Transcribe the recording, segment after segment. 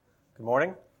Good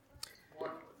morning.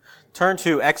 Turn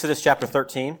to Exodus chapter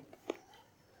 13.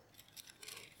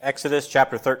 Exodus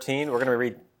chapter 13. We're going to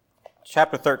read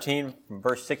chapter 13 from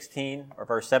verse 16 or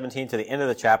verse 17 to the end of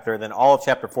the chapter, then all of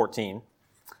chapter 14.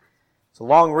 It's a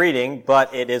long reading,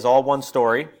 but it is all one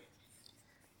story,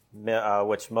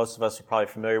 which most of us are probably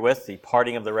familiar with, the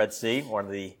parting of the Red Sea, one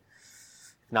of the,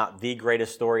 if not the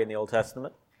greatest story in the Old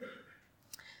Testament.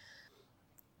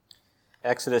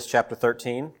 Exodus chapter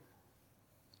 13.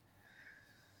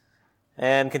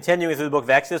 And continuing through the book of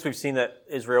Exodus, we've seen that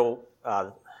Israel,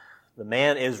 the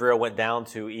man Israel went down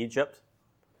to Egypt.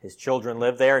 His children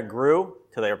lived there and grew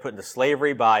till they were put into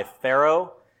slavery by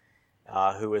Pharaoh,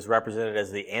 who is represented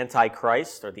as the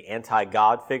Antichrist or the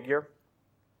anti-God figure.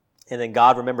 And then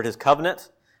God remembered his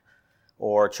covenant,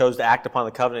 or chose to act upon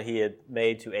the covenant he had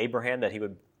made to Abraham, that he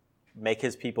would make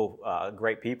his people a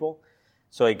great people.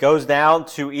 So he goes down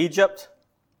to Egypt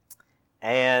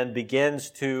and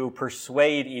begins to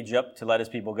persuade Egypt to let his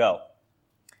people go.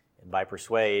 And by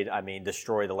persuade, I mean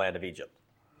destroy the land of Egypt.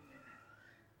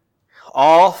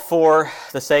 All for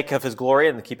the sake of his glory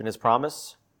and keeping his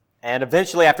promise. And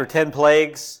eventually, after 10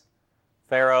 plagues,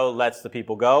 Pharaoh lets the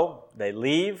people go. They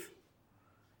leave,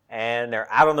 and they're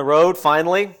out on the road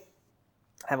finally.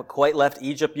 Haven't quite left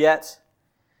Egypt yet.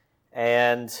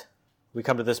 And we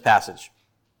come to this passage.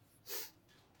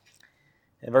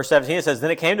 In verse 17 it says, "Then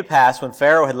it came to pass, when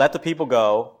Pharaoh had let the people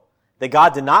go, that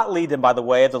God did not lead them by the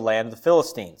way of the land of the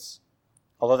Philistines,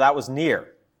 although that was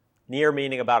near. Near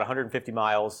meaning about 150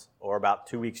 miles or about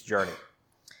 2 weeks' journey.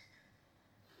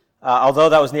 Although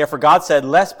that was near, for God said,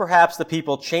 lest perhaps the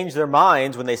people change their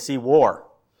minds when they see war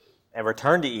and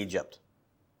return to Egypt.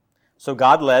 So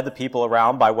God led the people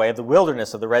around by way of the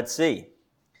wilderness of the Red Sea.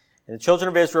 And the children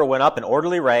of Israel went up in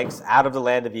orderly ranks out of the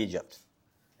land of Egypt.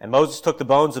 And Moses took the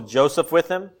bones of Joseph with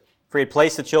him, for he had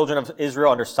placed the children of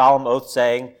Israel under solemn oath,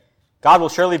 saying, God will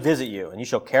surely visit you, and you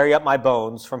shall carry up my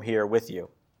bones from here with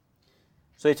you.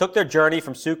 So they took their journey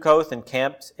from Succoth and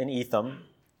camped in Etham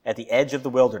at the edge of the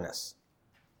wilderness.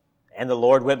 And the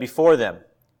Lord went before them,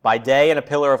 by day in a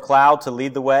pillar of cloud to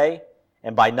lead the way,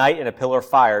 and by night in a pillar of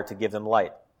fire to give them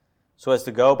light, so as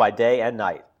to go by day and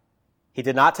night. He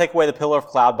did not take away the pillar of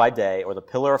cloud by day, or the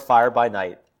pillar of fire by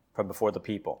night, from before the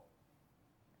people.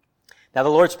 Now the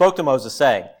Lord spoke to Moses,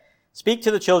 saying, Speak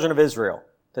to the children of Israel,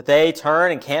 that they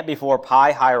turn and camp before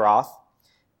Pi-Hahiroth,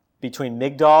 between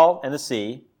Migdol and the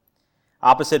sea,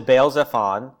 opposite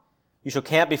Baal-Zephon. You shall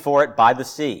camp before it by the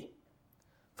sea.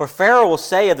 For Pharaoh will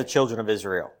say of the children of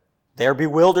Israel, They are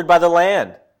bewildered by the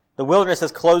land. The wilderness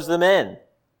has closed them in.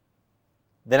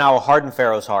 Then I will harden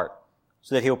Pharaoh's heart,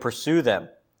 so that he will pursue them.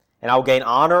 And I will gain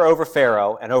honor over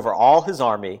Pharaoh and over all his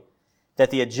army,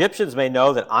 that the Egyptians may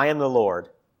know that I am the Lord.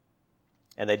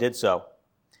 And they did so.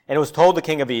 And it was told the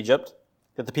king of Egypt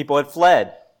that the people had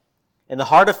fled. And the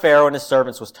heart of Pharaoh and his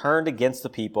servants was turned against the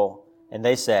people. And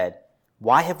they said,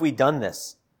 Why have we done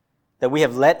this, that we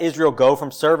have let Israel go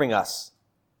from serving us?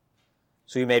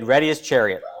 So he made ready his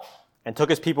chariot and took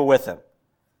his people with him.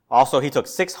 Also he took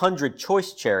 600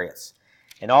 choice chariots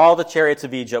and all the chariots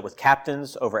of Egypt with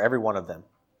captains over every one of them.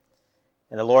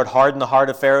 And the Lord hardened the heart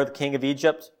of Pharaoh, the king of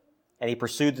Egypt, and he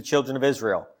pursued the children of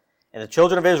Israel. And the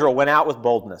children of Israel went out with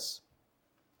boldness.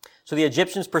 So the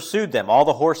Egyptians pursued them, all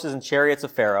the horses and chariots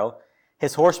of Pharaoh,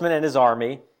 his horsemen and his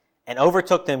army, and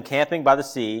overtook them camping by the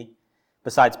sea,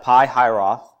 besides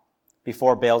Pi-Hahiroth,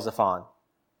 before Baal-Zephon.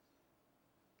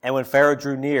 And when Pharaoh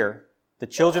drew near, the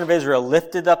children of Israel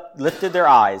lifted their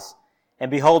eyes, and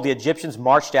behold, the Egyptians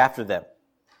marched after them.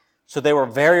 So they were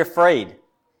very afraid,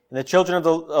 and the children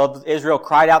of Israel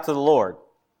cried out to the Lord.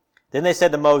 Then they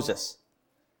said to Moses,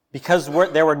 Because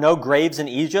there were no graves in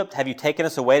Egypt, have you taken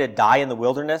us away to die in the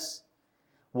wilderness?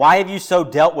 Why have you so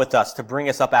dealt with us to bring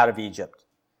us up out of Egypt?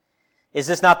 Is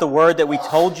this not the word that we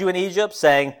told you in Egypt,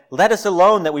 saying, Let us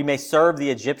alone that we may serve the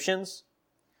Egyptians?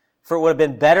 For it would have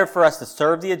been better for us to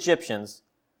serve the Egyptians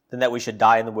than that we should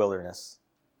die in the wilderness.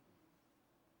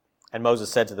 And Moses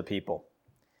said to the people,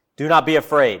 Do not be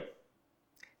afraid.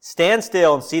 Stand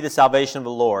still and see the salvation of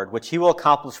the Lord, which he will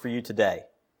accomplish for you today.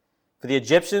 For the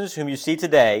Egyptians whom you see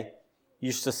today,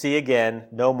 you shall see again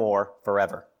no more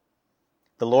forever.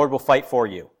 The Lord will fight for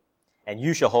you, and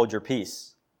you shall hold your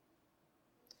peace.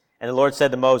 And the Lord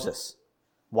said to Moses,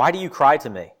 Why do you cry to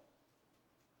me?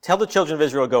 Tell the children of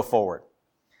Israel to go forward.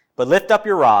 But lift up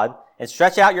your rod, and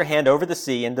stretch out your hand over the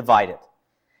sea, and divide it.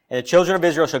 And the children of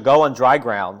Israel shall go on dry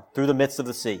ground through the midst of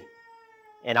the sea.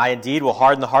 And I indeed will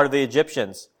harden the heart of the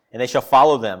Egyptians, and they shall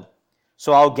follow them.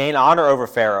 So I will gain honor over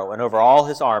Pharaoh and over all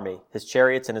his army, his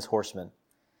chariots and his horsemen.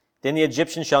 Then the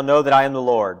Egyptians shall know that I am the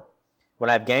Lord, when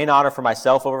I have gained honor for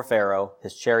myself over Pharaoh,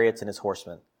 his chariots and his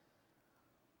horsemen.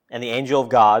 and the angel of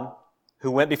God,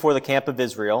 who went before the camp of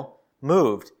Israel,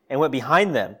 moved and went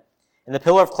behind them. And the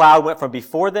pillar of cloud went from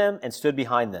before them and stood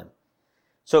behind them.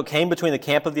 So it came between the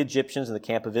camp of the Egyptians and the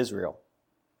camp of Israel.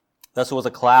 Thus it was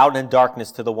a cloud and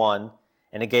darkness to the one,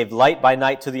 and it gave light by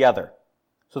night to the other,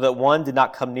 so that one did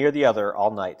not come near the other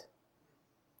all night.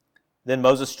 Then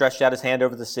Moses stretched out his hand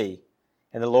over the sea,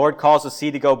 and the Lord caused the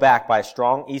sea to go back by a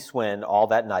strong east wind all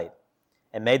that night,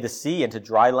 and made the sea into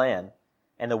dry land,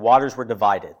 and the waters were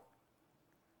divided.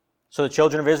 So the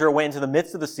children of Israel went into the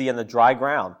midst of the sea on the dry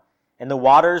ground, and the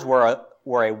waters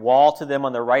were a wall to them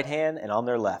on their right hand and on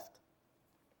their left.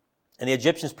 And the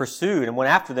Egyptians pursued and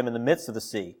went after them in the midst of the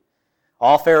sea,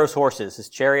 all Pharaoh's horses, his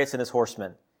chariots, and his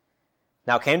horsemen.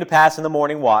 Now it came to pass in the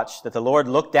morning watch that the Lord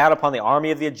looked down upon the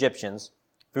army of the Egyptians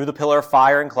through the pillar of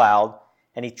fire and cloud,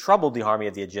 and he troubled the army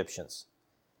of the Egyptians.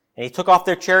 And he took off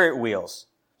their chariot wheels,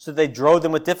 so that they drove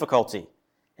them with difficulty.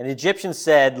 And the Egyptians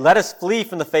said, "Let us flee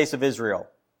from the face of Israel,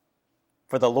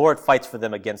 for the Lord fights for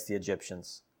them against the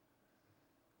Egyptians."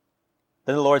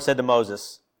 Then the Lord said to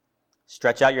Moses,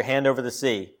 "Stretch out your hand over the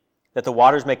sea, that the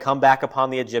waters may come back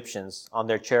upon the Egyptians, on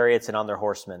their chariots and on their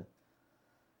horsemen."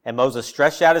 And Moses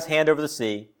stretched out his hand over the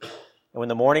sea, and when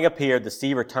the morning appeared, the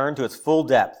sea returned to its full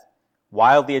depth,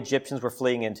 while the Egyptians were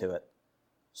fleeing into it.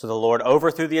 So the Lord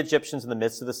overthrew the Egyptians in the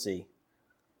midst of the sea.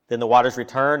 Then the waters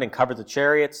returned and covered the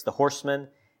chariots, the horsemen,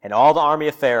 and all the army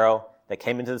of Pharaoh that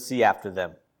came into the sea after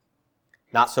them.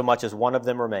 Not so much as one of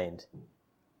them remained.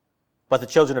 But the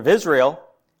children of Israel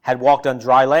had walked on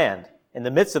dry land in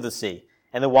the midst of the sea,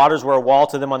 and the waters were a wall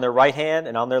to them on their right hand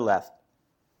and on their left.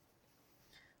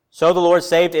 So the Lord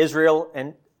saved Israel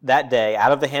that day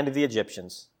out of the hand of the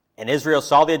Egyptians, and Israel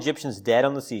saw the Egyptians dead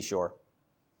on the seashore.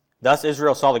 Thus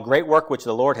Israel saw the great work which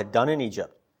the Lord had done in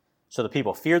Egypt. So the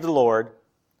people feared the Lord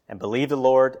and believed the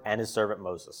Lord and his servant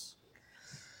Moses.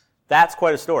 That's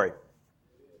quite a story.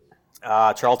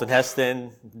 Charlton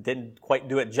Heston didn't quite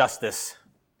do it justice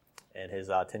in his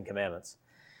Ten Commandments.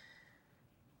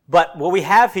 But what we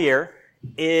have here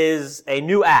is a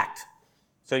new act.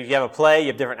 So if you have a play, you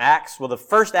have different acts. Well, the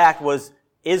first act was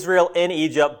Israel in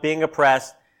Egypt being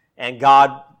oppressed and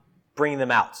God bringing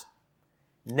them out.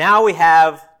 Now we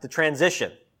have the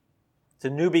transition. It's a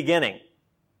new beginning.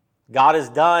 God is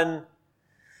done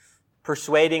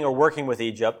persuading or working with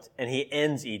Egypt, and he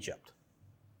ends Egypt.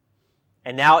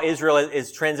 And now Israel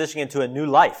is transitioning into a new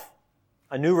life,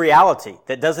 a new reality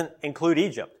that doesn't include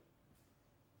Egypt.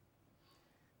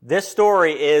 This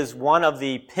story is one of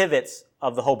the pivots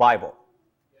of the whole Bible.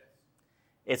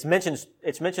 It's mentioned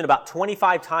about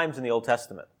 25 times in the Old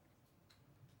Testament.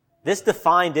 This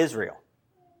defined Israel.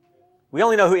 We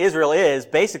only know who Israel is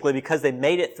basically because they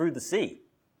made it through the sea.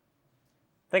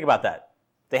 Think about that.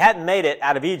 If they hadn't made it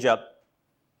out of Egypt,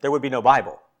 there would be no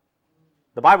Bible.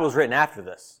 The Bible was written after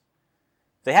this.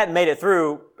 If they hadn't made it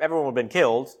through, everyone would have been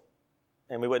killed,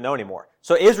 and we wouldn't know anymore.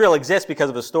 So Israel exists because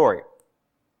of the story.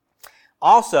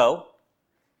 Also,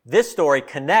 this story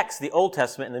connects the Old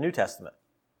Testament and the New Testament.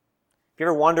 Have you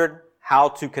ever wondered how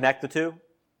to connect the two?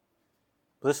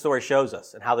 Well, this story shows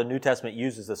us, and how the New Testament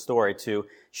uses this story to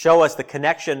show us the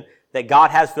connection that God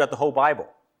has throughout the whole Bible.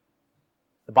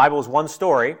 The Bible is one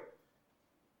story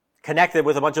connected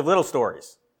with a bunch of little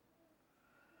stories.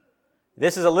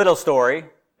 This is a little story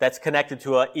that's connected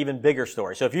to an even bigger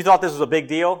story. So if you thought this was a big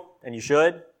deal, and you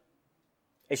should,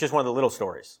 it's just one of the little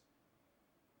stories.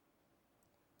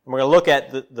 And we're going to look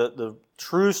at the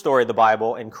true story of the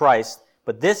Bible in Christ,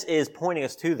 but this is pointing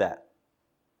us to that.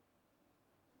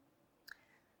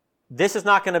 This is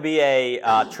not going to be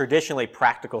a traditionally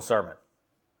practical sermon.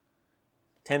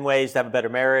 10 ways to have a better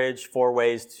marriage, 4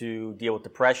 ways to deal with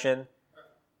depression.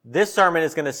 This sermon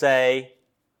is going to say,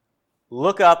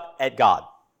 look up at God.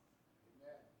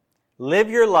 Live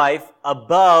your life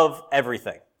above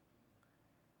everything.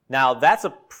 Now, that's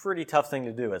a pretty tough thing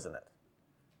to do, isn't it?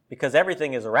 Because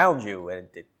everything is around you and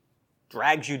it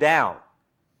drags you down.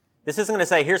 This isn't going to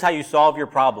say, here's how you solve your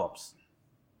problems.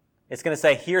 It's going to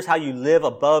say, here's how you live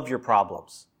above your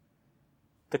problems.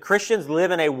 The Christians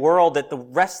live in a world that the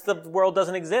rest of the world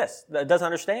doesn't exist, that doesn't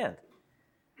understand.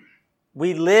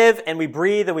 We live and we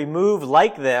breathe and we move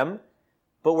like them,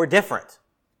 but we're different.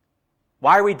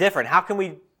 Why are we different? How can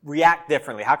we react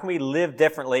differently? How can we live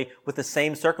differently with the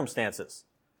same circumstances?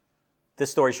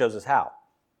 This story shows us how.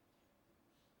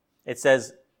 It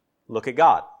says, look at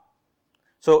God.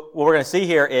 So what we're going to see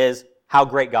here is how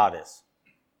great God is.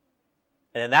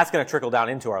 And then that's going to trickle down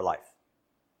into our life.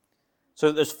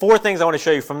 So there's 4 things I want to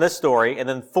show you from this story, and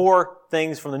then 4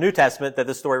 things from the New Testament that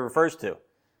this story refers to.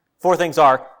 4 things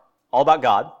are all about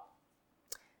God.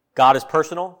 God is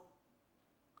personal.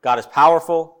 God is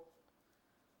powerful.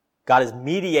 God is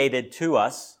mediated to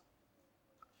us.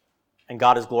 and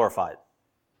God is glorified.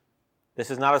 This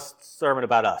is not a sermon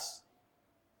about us,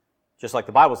 just like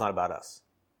the Bible's not about us.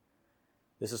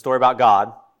 This is a story about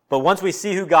God. But once we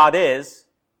see who God is,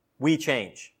 we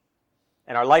change,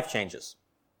 and our life changes.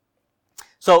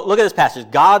 So look at this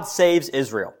passage. God saves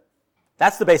Israel.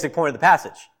 That's the basic point of the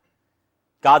passage.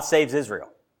 God saves Israel.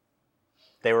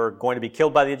 They were going to be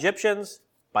killed by the Egyptians.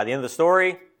 By the end of the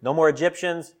story, no more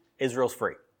Egyptians. Israel's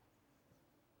free.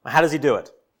 How does he do it?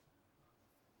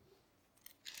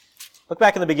 Look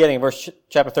back in the beginning,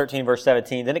 chapter 13, verse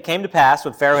 17. Then it came to pass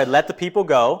when Pharaoh had let the people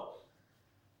go.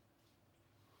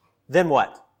 Then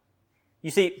what? You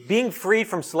see, being freed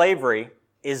from slavery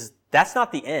that's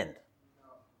not the end.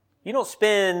 You don't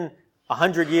spend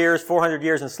 100 years, 400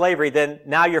 years in slavery, then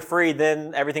now you're free,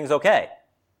 then everything's okay.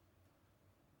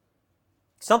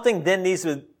 Something then needs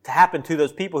to happen to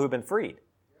those people who've been freed.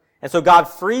 And so God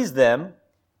frees them,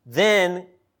 then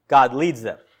God leads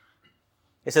them.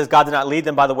 It says God did not lead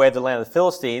them by the way of the land of the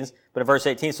Philistines, but in verse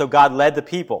 18, so God led the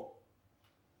people.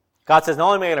 God says, not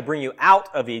only am I going to bring you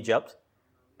out of Egypt,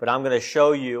 but I'm going to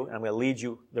show you and I'm going to lead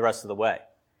you the rest of the way.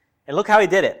 And look how he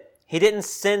did it. He didn't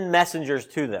send messengers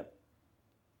to them.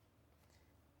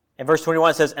 In verse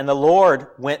 21 it says, and the Lord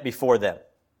went before them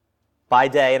by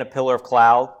day in a pillar of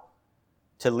cloud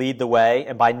to lead the way,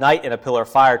 and by night in a pillar of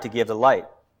fire to give the light,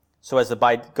 so as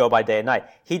to go by day and night.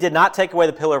 He did not take away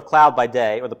the pillar of cloud by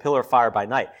day or the pillar of fire by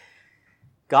night.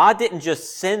 God didn't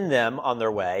just send them on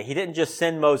their way. He didn't just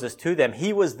send Moses to them.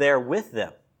 He was there with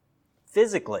them,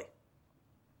 physically.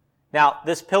 Now,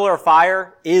 this pillar of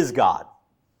fire is God.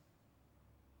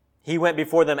 He went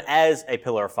before them as a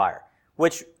pillar of fire,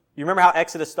 which, you remember how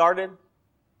Exodus started?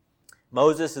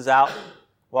 Moses is out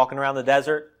walking around the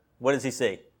desert. What does he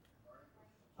see?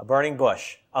 A burning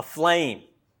bush, a flame.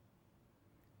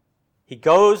 He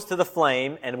goes to the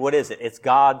flame, and what is it? It's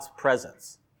God's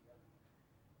presence.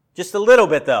 Just a little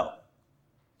bit, though.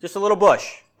 Just a little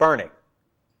bush burning.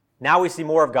 Now we see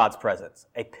more of God's presence,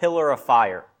 a pillar of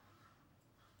fire.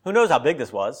 Who knows how big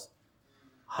this was?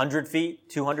 100 feet,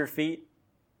 200 feet?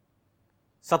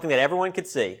 Something that everyone could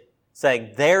see,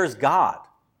 saying, there's God.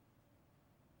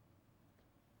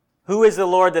 Who is the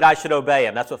Lord that I should obey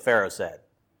him? That's what Pharaoh said.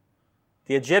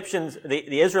 The Egyptians,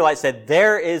 the Israelites said,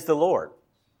 there is the Lord.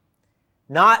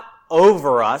 Not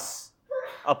over us,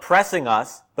 oppressing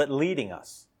us, but leading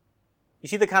us. You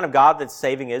see the kind of God that's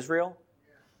saving Israel?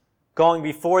 Going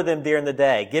before them during the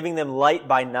day, giving them light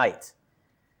by night.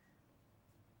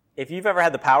 If you've ever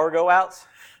had the power go out,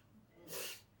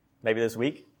 maybe this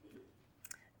week,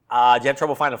 do you have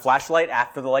trouble finding a flashlight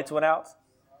after the lights went out?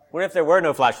 What if there were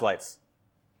no flashlights?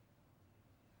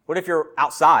 What if you're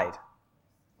outside?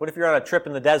 What if you're on a trip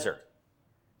in the desert?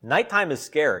 Nighttime is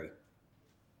scary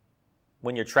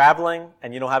when you're traveling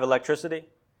and you don't have electricity.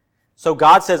 So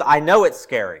God says, I know it's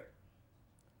scary,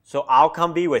 so I'll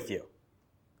come be with you,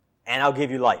 and I'll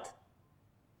give you light.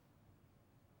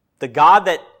 The God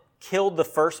that killed the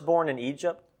firstborn in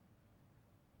Egypt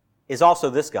is also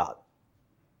this God.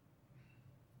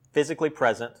 Physically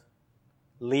present,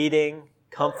 leading,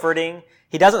 comforting.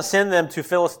 He doesn't send them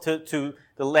to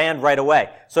the land right away.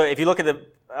 So if you look at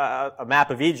a map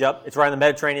of Egypt, it's right in the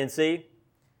Mediterranean Sea.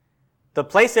 The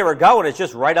place they were going is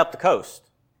just right up the coast.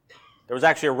 There was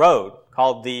actually a road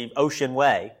called the Ocean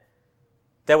Way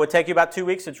that would take you about 2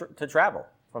 weeks to travel.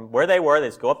 From where they were, they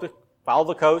just go up, follow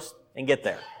the coast, and get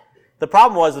there. The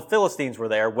problem was the Philistines were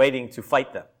there waiting to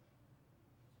fight them.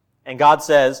 And God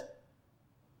says,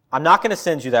 I'm not going to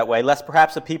send you that way, lest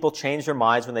perhaps the people change their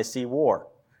minds when they see war.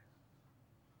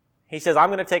 He says, I'm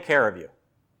going to take care of you.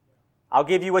 I'll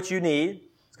give you what you need.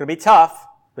 It's going to be tough,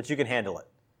 but you can handle it.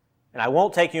 And I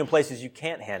won't take you in places you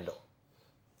can't handle.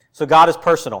 So God is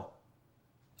personal.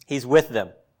 He's with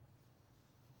them.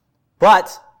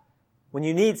 But when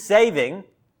you need saving,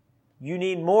 you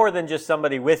need more than just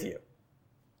somebody with you.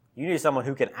 You need someone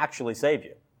who can actually save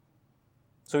you.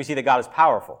 So we see that God is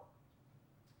powerful.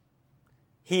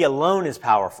 He alone is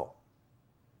powerful.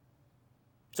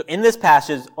 So in this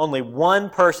passage, only one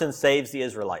person saves the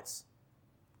Israelites.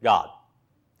 God.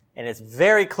 And it's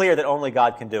very clear that only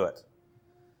God can do it.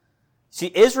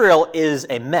 See, Israel is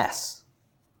a mess.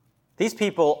 These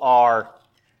people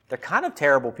they're kind of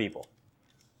terrible people.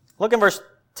 Look in verse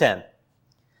 10.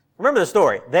 Remember the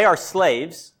story. They are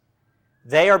slaves.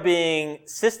 They are being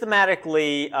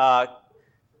systematically,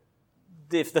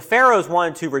 if the pharaohs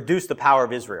wanted to reduce the power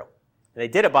of Israel, they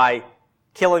did it by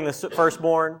killing the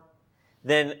firstborn,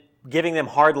 then giving them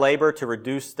hard labor to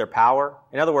reduce their power.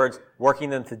 In other words, working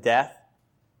them to death.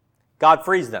 God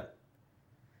frees them.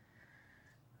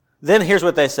 Then here's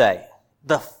what they say.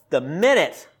 The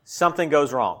minute something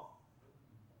goes wrong,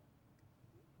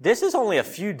 This is only a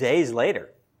few days later.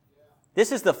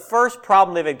 This is the first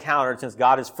problem they've encountered since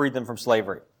God has freed them from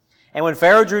slavery. And when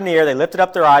Pharaoh drew near, they lifted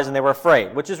up their eyes and they were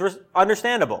afraid, which is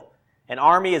understandable. An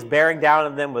army is bearing down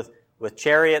on them with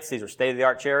chariots. These were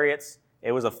state-of-the-art chariots.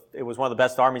 It was one of the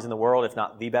best armies in the world, if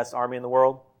not the best army in the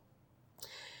world.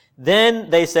 Then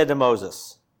they said to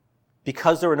Moses,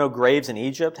 because there were no graves in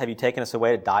Egypt, have you taken us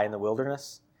away to die in the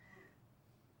wilderness?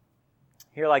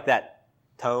 Hear like that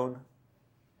tone?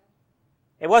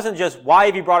 It wasn't just, why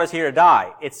have you brought us here to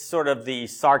die? It's sort of the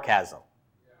sarcasm.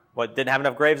 What, didn't have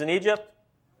enough graves in Egypt?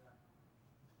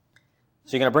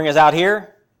 So you're going to bring us out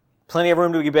here? Plenty of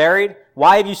room to be buried?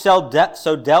 Why have you so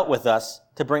dealt with us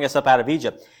to bring us up out of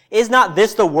Egypt? Is not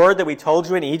this the word that we told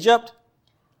you in Egypt?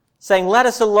 Saying, let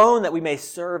us alone that we may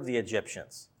serve the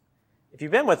Egyptians. If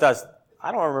you've been with us,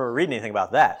 I don't remember reading anything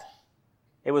about that.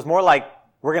 It was more like,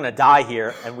 we're going to die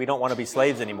here and we don't want to be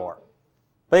slaves anymore.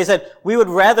 But he said, we would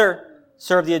rather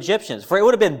serve the Egyptians, for it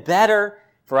would have been better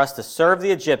for us to serve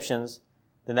the Egyptians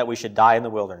than that we should die in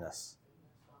the wilderness.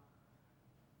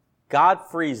 God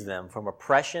frees them from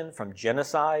oppression, from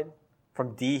genocide,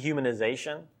 from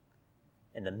dehumanization.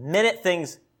 And the minute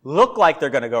things look like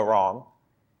they're going to go wrong,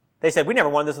 they said, we never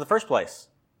wanted this in the first place.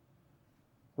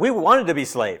 We wanted to be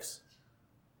slaves.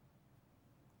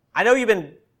 I know you've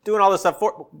been doing all this stuff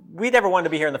we never wanted to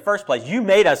be here in the first place. You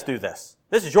made us do this.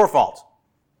 This is your fault.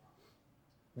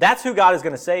 That's who God is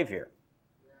going to save here.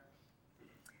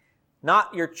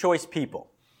 Not your choice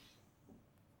people.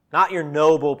 Not your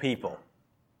noble people.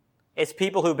 It's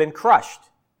people who've been crushed.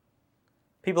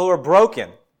 People who are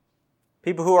broken.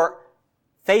 People who are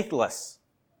faithless.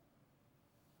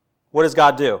 What does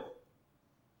God do?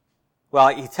 Well,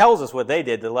 he tells us what they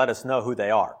did to let us know who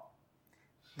they are.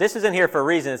 This isn't here for a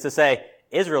reason. It's to say,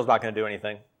 Israel's not going to do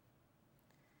anything.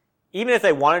 Even if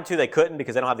they wanted to, they couldn't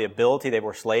because they don't have the ability. They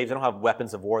were slaves. They don't have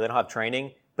weapons of war. They don't have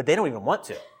training. But they don't even want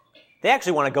to. They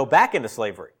actually want to go back into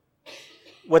slavery.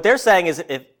 What they're saying is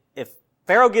if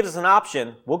Pharaoh gives us an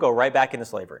option, we'll go right back into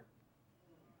slavery.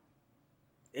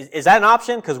 Is that an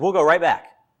option? Because we'll go right back.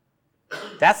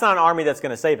 That's not an army that's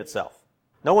going to save itself.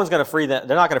 No one's going to free them.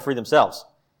 They're not going to free themselves.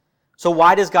 So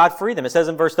why does God free them? It says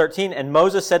in verse 13, and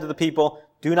Moses said to the people,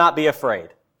 do not be afraid.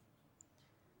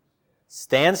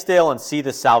 Stand still and see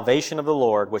the salvation of the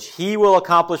Lord, which he will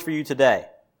accomplish for you today.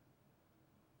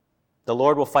 The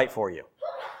Lord will fight for you.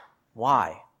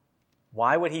 Why?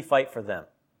 Why would he fight for them?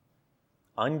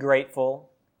 Ungrateful,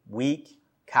 weak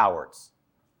cowards.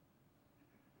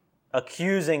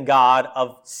 Accusing God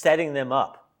of setting them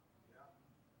up.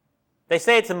 They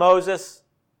say it to Moses,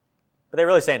 but they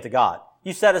really say it to God.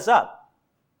 You set us up.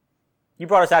 You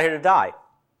brought us out here to die.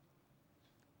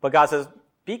 But God says,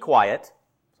 be quiet.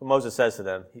 So Moses says to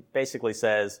them, he basically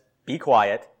says, be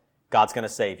quiet. God's going to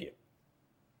save you.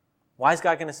 Why is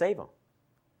God going to save them?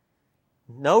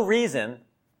 No reason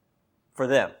for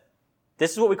them.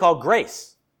 This is what we call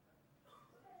grace.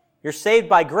 You're saved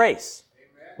by grace.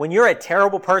 Amen. When you're a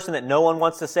terrible person that no one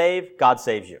wants to save, God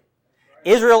saves you.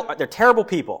 Right. Israel, they're terrible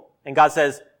people. And God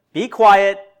says, be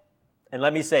quiet and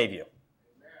let me save you.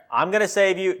 Amen. I'm going to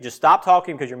save you. Just stop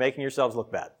talking because you're making yourselves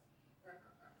look bad.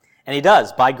 And he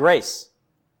does, by grace.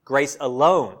 Grace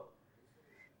alone.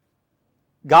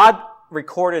 God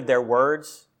recorded their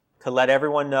words to let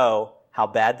everyone know how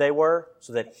bad they were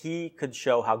so that he could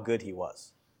show how good he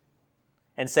was.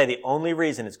 And say the only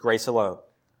reason is grace alone.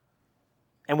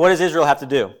 And what does Israel have to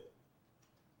do?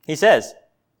 He says,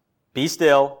 be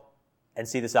still and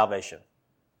see the salvation.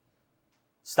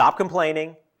 Stop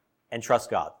complaining and trust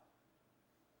God.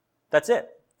 That's it.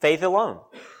 Faith alone.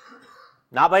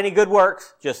 Not by any good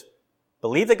works, just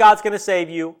believe that God's going to save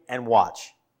you and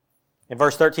watch. In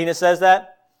verse 13 it says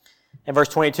that. In verse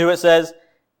 22 it says,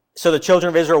 so the children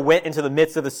of Israel went into the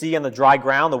midst of the sea on the dry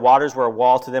ground. The waters were a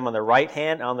wall to them on their right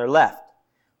hand and on their left.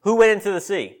 Who went into the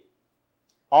sea?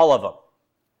 All of them.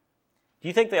 Do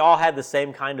you think they all had the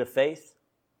same kind of faith?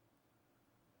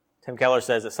 Tim Keller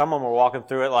says that some of them were walking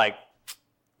through it like,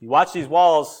 you watch these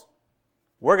walls,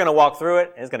 we're going to walk through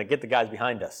it, and it's going to get the guys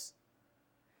behind us.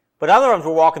 But other ones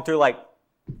were walking through like,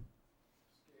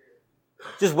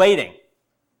 just waiting.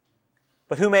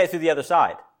 But who made it through the other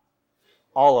side?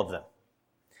 All of them.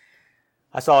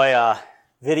 I saw a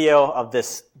video of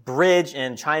this bridge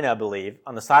in China, I believe,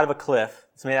 on the side of a cliff.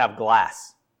 It's made out of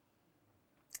glass.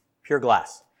 Pure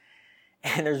glass.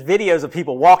 And there's videos of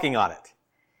people walking on it.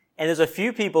 And there's a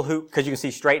few people who, because you can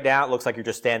see straight down, it looks like you're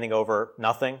just standing over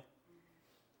nothing.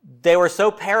 They were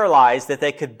so paralyzed that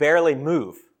they could barely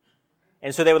move.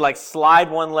 And so they would like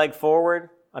slide one leg forward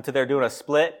until they're doing a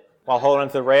split while holding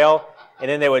onto the rail. And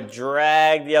then they would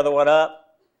drag the other one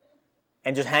up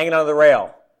and just hanging onto the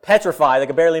rail. Petrified, they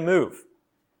could barely move.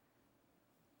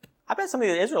 I bet some of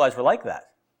the Israelites were like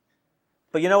that.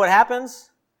 But you know what happens?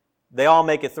 They all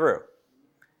make it through.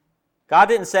 God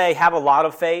didn't say, have a lot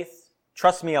of faith,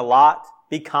 trust me a lot,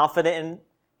 be confident in.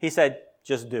 He said,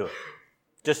 just do it.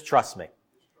 Just trust me.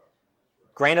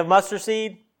 Grain of mustard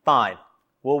seed? Fine.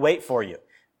 We'll wait for you.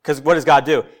 Because what does God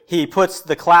do? He puts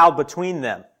the cloud between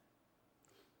them.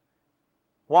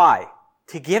 Why?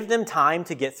 To give them time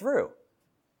to get through.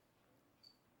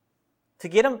 To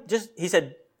get them, he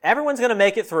said, everyone's going to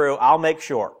make it through. I'll make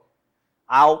sure.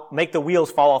 I'll make the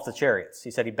wheels fall off the chariots.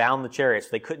 He said he bound the chariots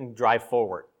so they couldn't drive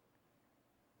forward.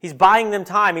 He's buying them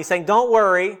time. He's saying, don't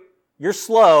worry. You're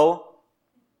slow.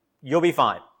 You'll be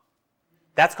fine.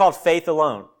 That's called faith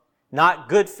alone. Not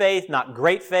good faith, not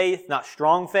great faith, not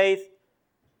strong faith.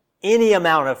 Any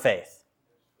amount of faith.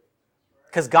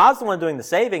 Because God's the one doing the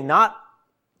saving, not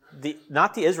the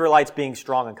Israelites being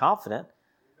strong and confident.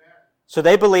 So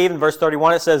they believe, in verse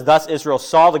 31 it says, thus Israel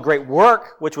saw the great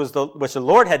work which the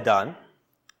Lord had done.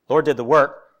 The Lord did the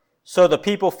work. So the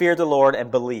people feared the Lord and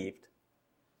believed.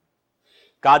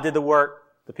 God did the work,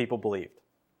 the people believed.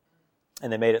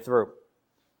 And they made it through.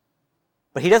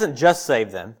 But he doesn't just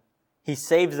save them. He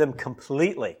saves them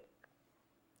completely.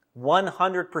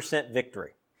 100%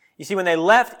 victory. You see, when they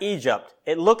left Egypt,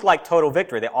 it looked like total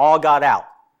victory. They all got out.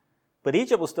 But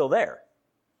Egypt was still there.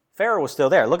 Pharaoh was still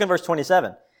there. Look in verse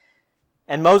 27.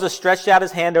 And Moses stretched out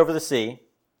his hand over the sea,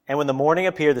 and when the morning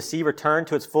appeared, the sea returned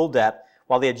to its full depth,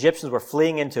 while the Egyptians were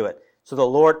fleeing into it. So the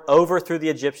Lord overthrew the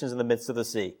Egyptians in the midst of the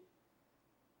sea.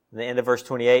 In the end of verse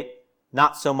 28,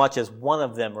 not so much as one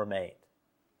of them remained.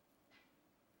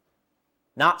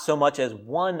 Not so much as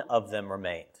one of them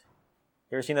remained.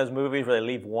 You ever seen those movies where they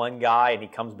leave one guy and he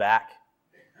comes back?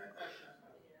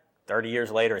 30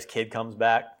 years later, his kid comes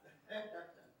back.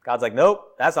 God's like,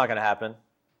 nope, that's not going to happen.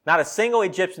 Not a single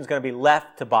Egyptian is going to be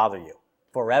left to bother you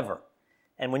forever.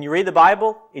 And when you read the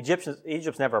Bible, Egypt's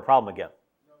never a problem again.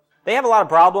 They have a lot of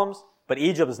problems, but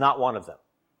Egypt is not one of them.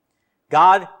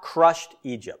 God crushed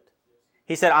Egypt.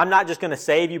 He said, I'm not just going to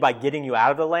save you by getting you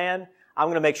out of the land. I'm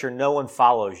going to make sure no one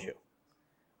follows you.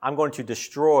 I'm going to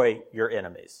destroy your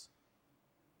enemies.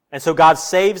 And so God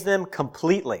saves them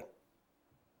completely.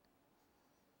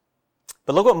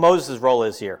 But look what Moses' role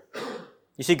is here.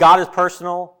 You see, God is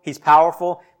personal, he's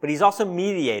powerful, but he's also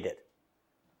mediated.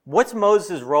 What's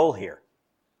Moses' role here?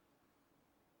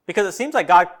 Because it seems like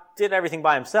God did everything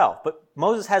by himself, but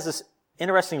Moses has this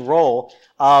interesting role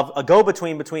of a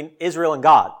go-between between Israel and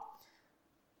God.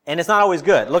 And it's not always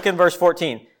good. Look in verse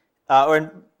 14.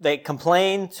 They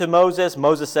complain to Moses.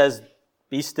 Moses says,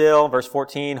 be still. Verse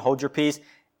 14, hold your peace.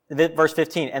 Verse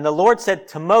 15, and the Lord said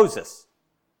to Moses,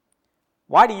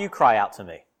 why do you cry out to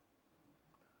me?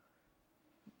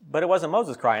 But it wasn't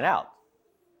Moses crying out.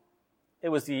 It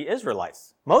was the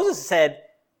Israelites. Moses said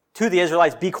to the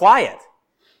Israelites, be quiet.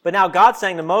 But now God's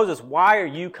saying to Moses, why are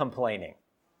you complaining?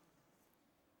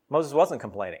 Moses wasn't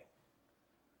complaining.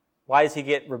 Why does he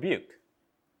get rebuked?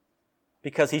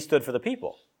 Because he stood for the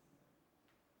people.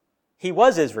 He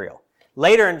was Israel.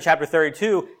 Later in chapter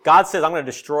 32, God says, I'm going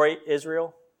to destroy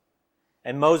Israel.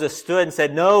 And Moses stood and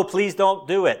said, no, please don't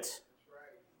do it.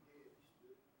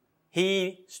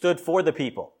 He stood for the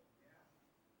people.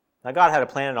 Now, God had a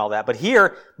plan and all that. But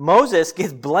here, Moses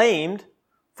gets blamed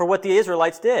for what the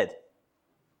Israelites did.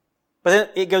 But then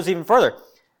it goes even further.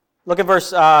 Look at verse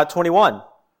 21.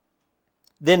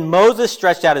 Then Moses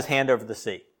stretched out his hand over the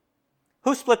sea.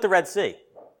 Who split the Red Sea?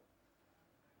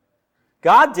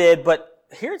 God did, but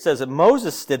here it says that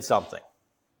Moses did something.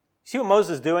 See what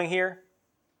Moses is doing here?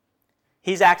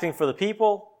 He's acting for the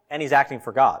people, and he's acting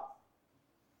for God.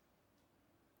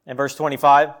 In verse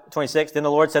 26, then the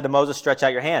Lord said to Moses, stretch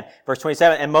out your hand. Verse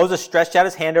 27, and Moses stretched out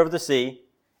his hand over the sea,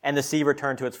 and the sea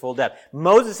returned to its full depth.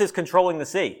 Moses is controlling the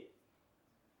sea.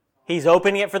 He's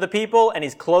opening it for the people, and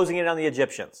he's closing it on the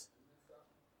Egyptians.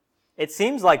 It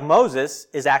seems like Moses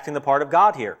is acting the part of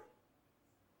God here.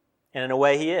 And in a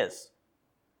way, he is.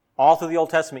 All through the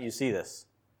Old Testament, you see this.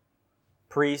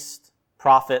 Priests,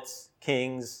 prophets,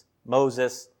 kings,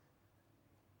 Moses.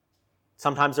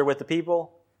 Sometimes they're with the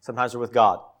people, sometimes they're with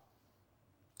God.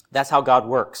 That's how God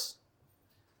works.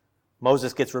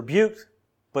 Moses gets rebuked,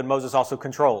 but Moses also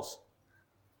controls.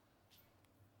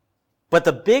 But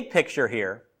the big picture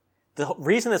here, the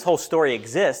reason this whole story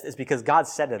exists is because God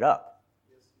set it up.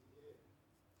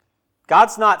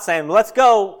 God's not saying, let's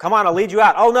go, come on, I'll lead you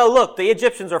out. Oh no, look, the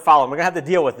Egyptians are following. We're going to have to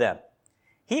deal with them.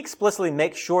 He explicitly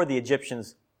makes sure the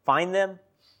Egyptians find them,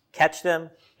 catch them,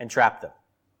 and trap them.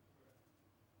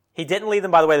 He didn't lead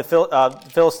them by the way of the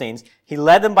Philistines. He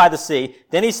led them by the sea.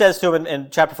 Then he says to them in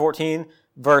chapter 14,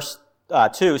 verse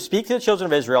 2, speak to the children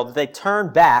of Israel that they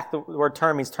turn back. The word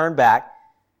turn means turn back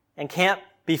and camp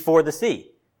before the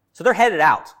sea. So they're headed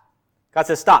out. God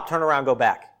says, stop, turn around, go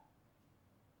back.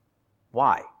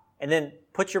 Why? And then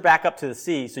put your back up to the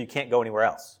sea so you can't go anywhere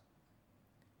else.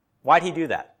 Why'd he do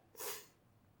that?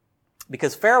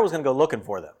 Because Pharaoh was going to go looking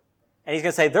for them. And he's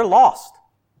going to say, they're lost.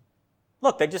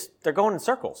 Look, they're going in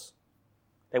circles.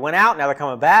 They went out, now they're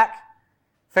coming back.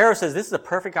 Pharaoh says, this is a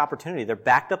perfect opportunity. They're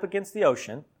backed up against the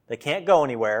ocean. They can't go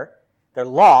anywhere. They're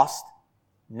lost.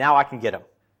 Now I can get them.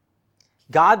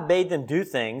 God made them do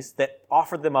things that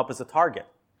offered them up as a target.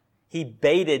 He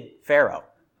baited Pharaoh.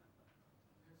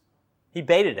 He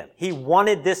baited him. He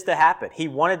wanted this to happen. He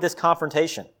wanted this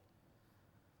confrontation.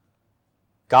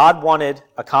 God wanted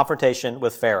a confrontation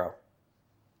with Pharaoh.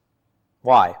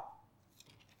 Why?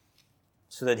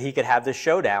 So that he could have this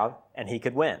showdown and he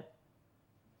could win.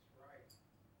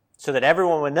 So that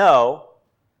everyone would know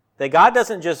that God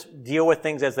doesn't just deal with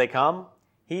things as they come.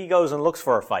 He goes and looks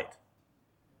for a fight.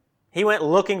 He went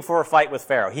looking for a fight with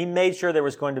Pharaoh. He made sure there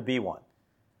was going to be one.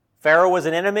 Pharaoh was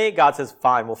an enemy. God says,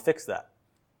 fine, we'll fix that.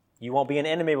 You won't be an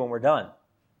enemy when we're done.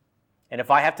 And if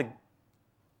I have to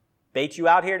bait you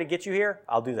out here to get you here,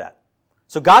 I'll do that.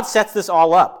 So God sets this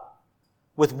all up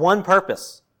with one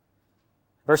purpose.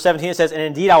 Verse 17 it says, and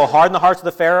indeed I will harden the hearts of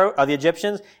the Pharaoh, of the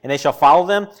Egyptians, and they shall follow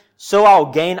them. So I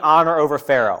will gain honor over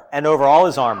Pharaoh and over all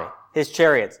his army, his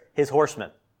chariots, his horsemen.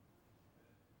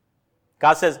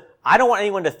 God says, I don't want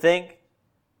anyone to think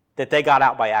that they got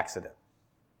out by accident.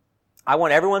 I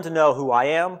want everyone to know who I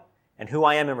am and who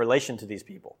I am in relation to these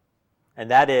people.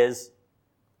 And that is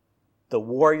the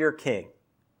warrior king.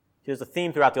 There's a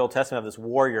theme throughout the Old Testament of this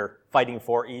warrior fighting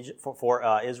for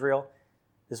Israel.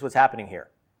 This is what's happening here.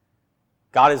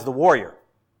 God is the warrior.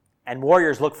 And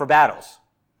warriors look for battles.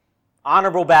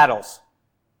 Honorable battles.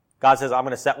 God says, I'm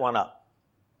going to set one up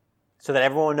so that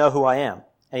everyone will know who I am.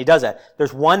 And he does that.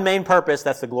 There's one main purpose,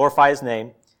 that's to glorify his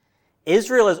name.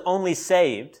 Israel is only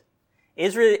saved.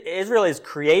 Israel is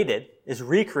created, is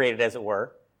recreated as it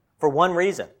were, for one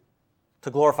reason,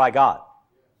 to glorify God.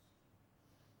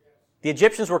 The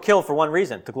Egyptians were killed for one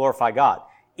reason, to glorify God.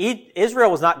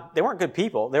 Israel they weren't good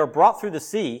people. They were brought through the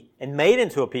sea and made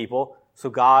into a people so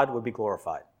God would be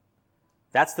glorified.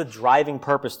 That's the driving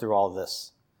purpose through all of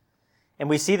this. And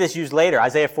we see this used later.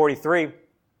 Isaiah 43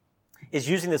 is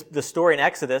using the story in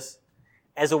Exodus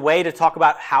as a way to talk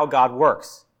about how God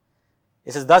works.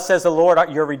 It says, thus says the Lord,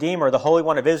 your Redeemer, the Holy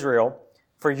One of Israel,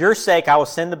 for your sake I will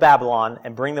send to Babylon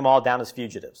and bring them all down as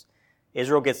fugitives.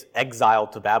 Israel gets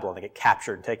exiled to Babylon. They get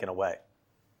captured and taken away.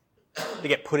 They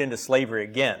get put into slavery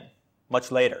again,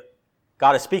 much later.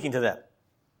 God is speaking to them.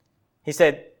 He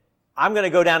said, I'm going to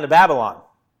go down to Babylon.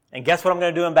 And guess what I'm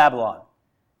going to do in Babylon?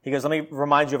 He goes, let me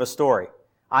remind you of a story.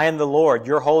 I am the Lord,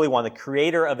 your Holy One, the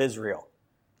Creator of Israel,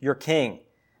 your King.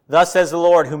 Thus says the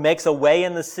Lord, who makes a way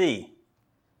in the sea,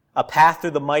 a path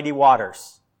through the mighty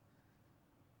waters.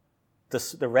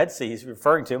 The Red Sea he's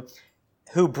referring to.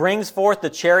 Who brings forth the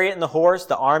chariot and the horse,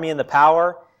 the army and the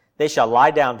power. They shall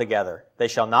lie down together. They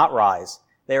shall not rise.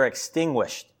 They are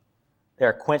extinguished. They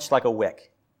are quenched like a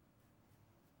wick.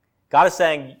 God is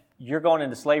saying, you're going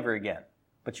into slavery again.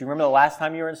 But you remember the last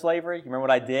time you were in slavery? You remember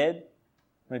what I did?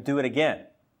 I'm going to do it again.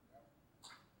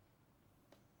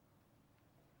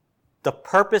 The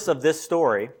purpose of this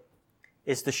story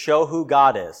is to show who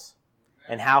God is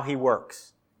and how he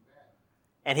works.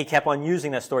 And he kept on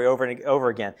using that story over and over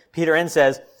again. Peter Enns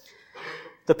says,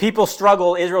 Israel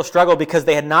struggled because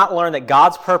they had not learned that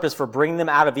God's purpose for bringing them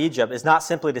out of Egypt is not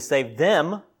simply to save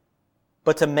them,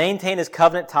 but to maintain his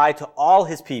covenant tie to all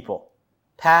his people,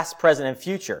 past, present, and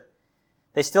future.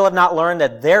 They still have not learned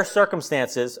that their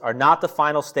circumstances are not the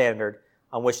final standard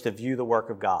on which to view the work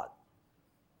of God.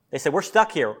 They said, we're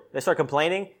stuck here. They started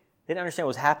complaining. They didn't understand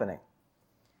what was happening.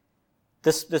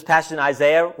 This passage in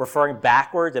Isaiah, referring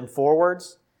backwards and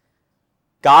forwards,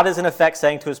 God is in effect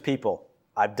saying to his people,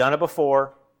 I've done it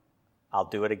before, I'll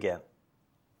do it again.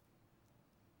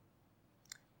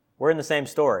 We're in the same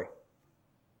story.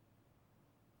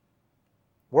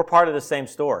 We're part of the same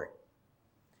story.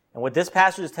 And what this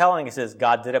passage is telling us is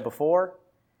God did it before,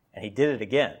 and he did it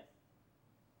again.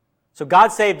 So God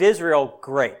saved Israel,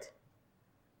 great.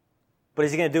 But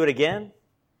is he going to do it again?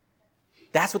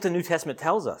 That's what the New Testament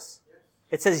tells us.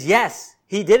 It says, yes,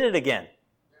 he did it again.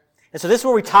 And so this is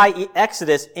where we tie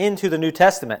Exodus into the New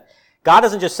Testament. God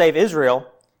doesn't just save Israel,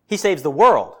 he saves the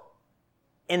world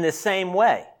in the same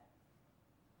way.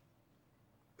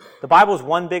 The Bible is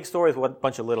one big story with a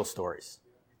bunch of little stories.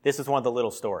 This is one of the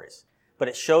little stories. But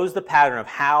it shows the pattern of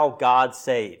how God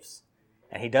saves.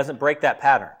 And he doesn't break that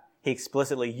pattern. He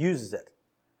explicitly uses it.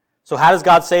 So how does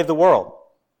God save the world?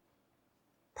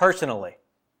 Personally.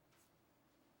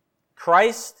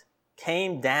 Christ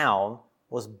came down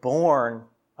was born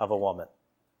of a woman,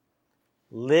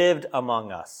 lived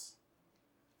among us,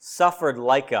 suffered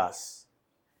like us.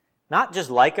 Not just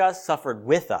like us, suffered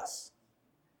with us.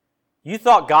 You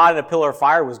thought God in a pillar of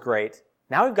fire was great.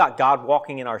 Now we've got God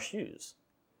walking in our shoes.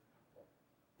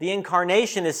 The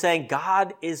incarnation is saying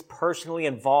God is personally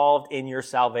involved in your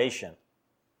salvation.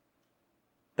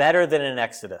 Better than in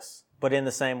Exodus, but in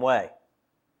the same way.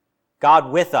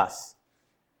 God with us.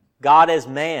 God as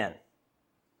man.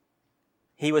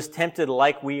 He was tempted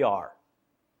like we are.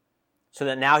 So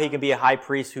that now he can be a high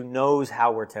priest who knows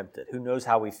how we're tempted, who knows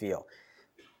how we feel.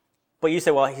 But you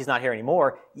say, well, he's not here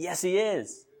anymore. Yes, he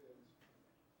is.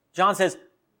 John says,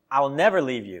 I will never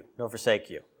leave you nor forsake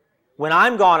you. When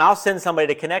I'm gone, I'll send somebody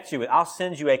to connect you with. I'll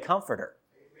send you a comforter.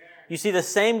 You see, the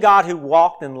same God who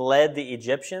walked and led the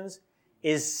Egyptians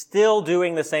is still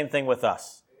doing the same thing with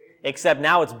us, except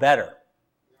now it's better.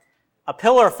 A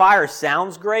pillar of fire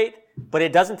sounds great, but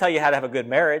it doesn't tell you how to have a good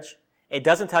marriage. It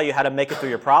doesn't tell you how to make it through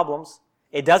your problems.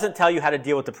 It doesn't tell you how to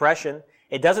deal with depression.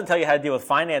 It doesn't tell you how to deal with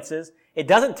finances. It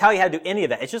doesn't tell you how to do any of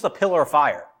that. It's just a pillar of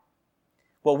fire.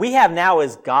 What we have now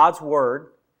is God's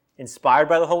Word, inspired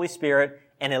by the Holy Spirit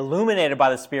and illuminated by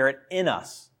the Spirit in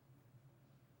us.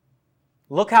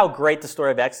 Look how great the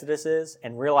story of Exodus is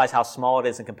and realize how small it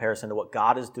is in comparison to what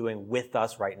God is doing with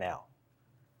us right now.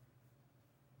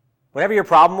 Whatever your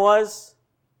problem was,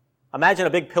 imagine a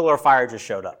big pillar of fire just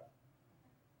showed up.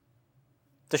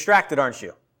 Distracted, aren't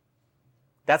you?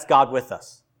 That's God with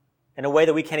us in a way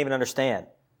that we can't even understand.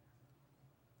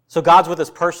 So God's with us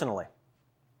personally,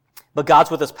 but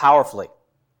God's with us powerfully.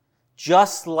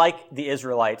 Just like the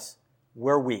Israelites,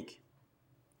 we're weak.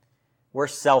 We're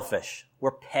selfish.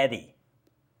 We're petty.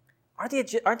 Aren't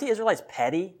the Israelites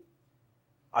petty?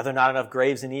 Are there not enough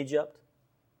graves in Egypt?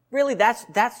 Really,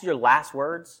 that's your last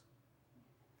words?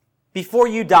 Before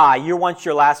you die, you want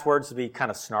your last words to be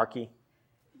kind of snarky?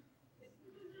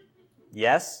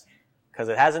 Yes, because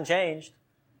it hasn't changed.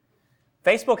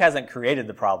 Facebook hasn't created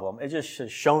the problem. It just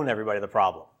has shown everybody the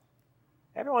problem.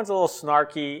 Everyone's a little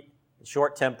snarky,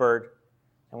 short-tempered,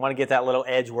 and want to get that little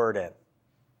edge word in,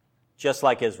 just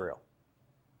like Israel.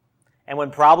 And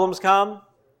when problems come,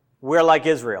 we're like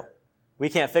Israel. We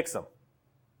can't fix them.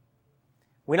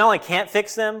 We not only can't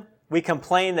fix them, we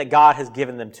complain that God has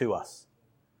given them to us.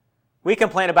 We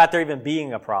complain about there even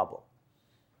being a problem.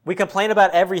 We complain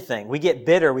about everything. We get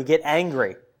bitter. We get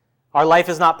angry. Our life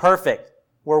is not perfect.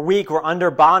 We're weak. We're under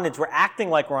bondage. We're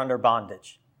acting like we're under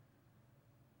bondage.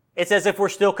 It's as if we're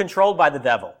still controlled by the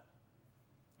devil.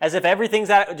 As if everything's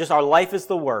just our life is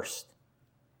the worst.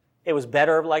 It was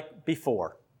better like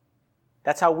before.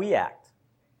 That's how we act.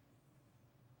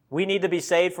 We need to be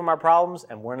saved from our problems,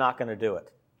 and we're not going to do it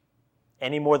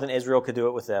any more than Israel could do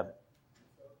it with them.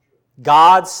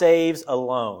 God saves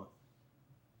alone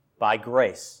by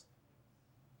grace.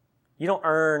 You don't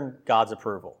earn God's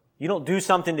approval. You don't do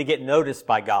something to get noticed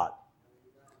by God.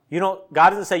 God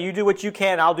doesn't say, you do what you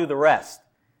can, I'll do the rest.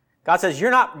 God says,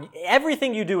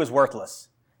 everything you do is worthless.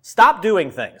 Stop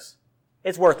doing things.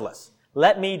 It's worthless.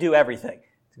 Let me do everything.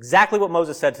 It's exactly what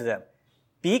Moses said to them.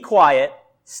 Be quiet,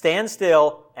 stand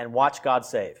still, and watch God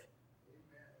save.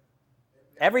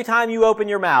 Every time you open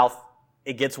your mouth,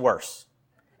 it gets worse.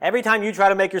 Every time you try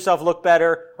to make yourself look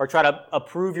better or try to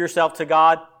approve yourself to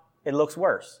God, it looks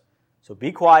worse. So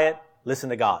be quiet,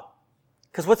 listen to God.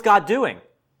 Because what's God doing?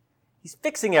 He's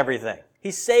fixing everything.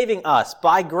 He's saving us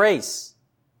by grace.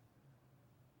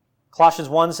 Colossians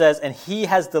 1 says, and He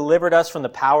has delivered us from the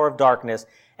power of darkness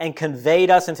and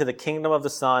conveyed us into the kingdom of the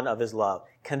Son of His love.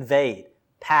 Conveyed,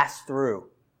 passed through.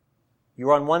 You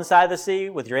were on one side of the sea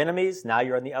with your enemies, now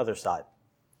you're on the other side.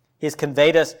 He has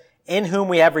conveyed us, in whom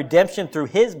we have redemption through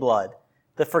His blood,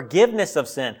 the forgiveness of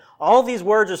sin. All these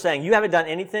words are saying you haven't done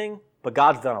anything, but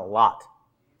God's done a lot.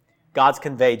 God's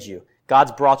conveyed you.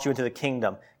 God's brought you into the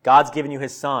kingdom. God's given you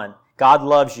His Son. God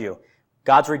loves you.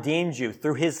 God's redeemed you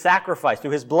through His sacrifice,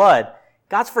 through His blood.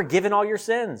 God's forgiven all your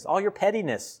sins, all your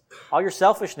pettiness, all your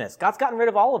selfishness. God's gotten rid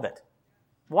of all of it.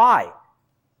 Why?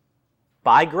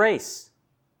 By grace.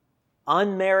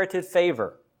 Unmerited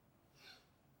favor.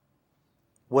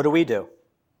 What do?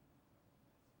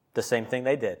 The same thing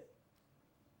they did.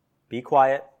 Be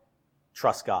quiet,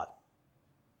 trust God.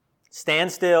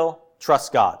 Stand still,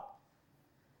 trust God.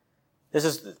 This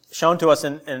is shown to us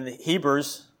in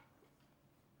Hebrews.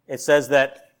 It says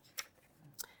that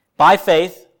by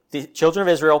faith, the children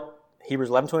of Israel, Hebrews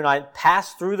 11:29,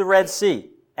 passed through the Red Sea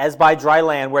as by dry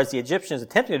land, whereas the Egyptians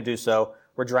attempting to do so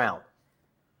were drowned.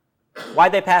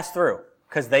 Why'd they pass through?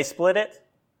 Because they split it?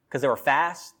 Because they were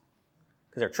fast?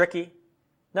 Because they're tricky?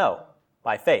 No,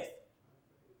 by faith.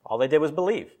 All they did was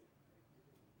believe.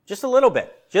 Just a little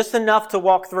bit. Just enough to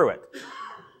walk through it.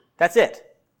 That's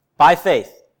it. By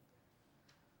faith.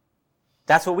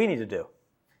 That's what we need to do.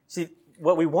 See,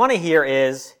 what we want to hear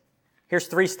is, here's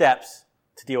 3 steps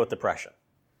to deal with depression.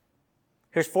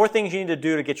 Here's 4 things you need to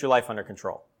do to get your life under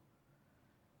control.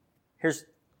 Here's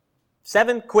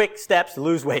 7 quick steps to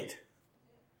lose weight.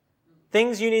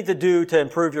 Things you need to do to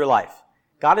improve your life.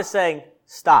 God is saying,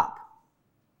 stop.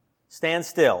 Stand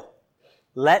still.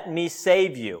 Let me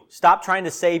save you. Stop trying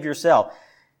to save yourself.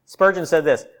 Spurgeon said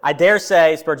this, I dare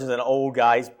say, Spurgeon's an old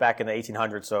guy, he's back in the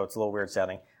 1800s, so it's a little weird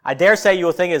sounding. I dare say you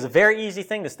will think it is a very easy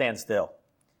thing to stand still,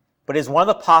 but it is one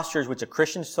of the postures which a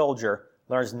Christian soldier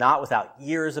learns not without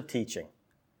years of teaching.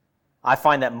 I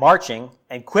find that marching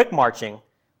and quick marching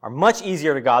are much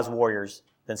easier to God's warriors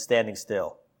than standing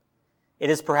still. It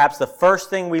is perhaps the first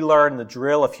thing we learn in the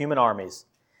drill of human armies,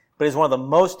 but it is one of the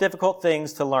most difficult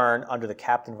things to learn under the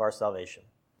captain of our salvation.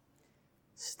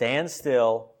 Stand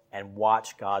still and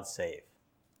watch God save.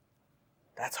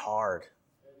 That's hard.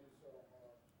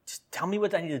 Just tell me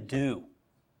what I need to do.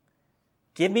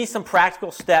 Give me some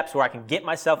practical steps where I can get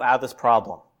myself out of this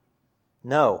problem.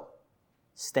 No.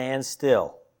 Stand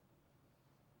still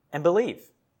and believe.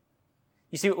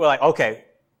 You see, we're like, okay,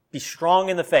 be strong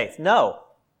in the faith. No.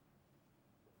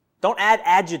 Don't add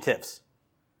adjectives.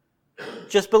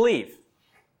 Just believe.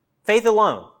 Faith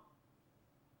alone.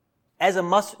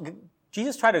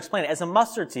 Jesus tried to explain it. As a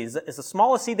mustard seed, it's the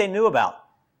smallest seed they knew about.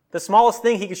 The smallest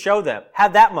thing he could show them.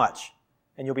 Have that much,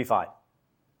 and you'll be fine.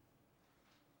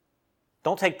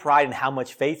 Don't take pride in how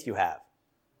much faith you have.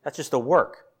 That's just a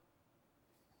work.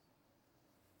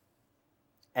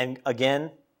 And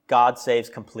again, God saves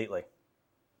completely.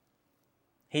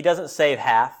 He doesn't save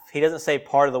half. He doesn't save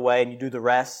part of the way and you do the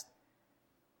rest.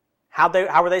 How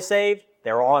were they saved?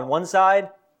 They were all on one side,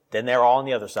 then they were all on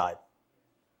the other side.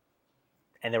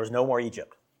 And there was no more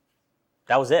Egypt.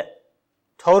 That was it.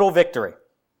 Total victory.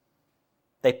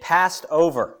 They passed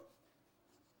over.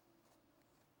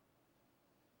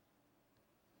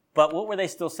 But what were they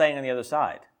still saying on the other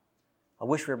side? I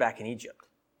wish we were back in Egypt.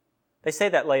 They say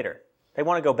that later. They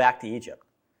want to go back to Egypt.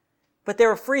 But they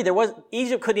were free.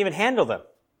 Egypt couldn't even handle them.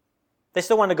 They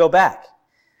still wanted to go back.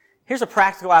 Here's a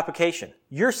practical application.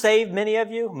 You're saved, many of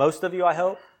you, most of you, I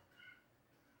hope,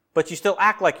 but you still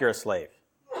act like you're a slave.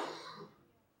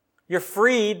 You're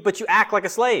freed, but you act like a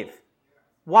slave.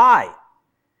 Why?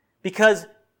 Because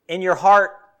in your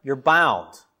heart, you're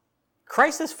bound.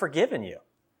 Christ has forgiven you.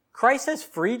 Christ has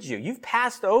freed you. You've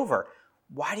passed over.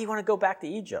 Why do you want to go back to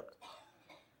Egypt?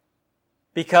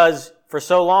 Because for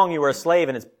so long you were a slave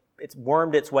and it's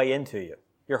wormed its way into you.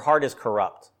 Your heart is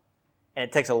corrupt. And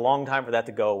it takes a long time for that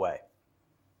to go away.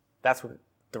 That's what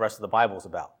the rest of the Bible is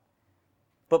about.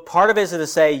 But part of it is to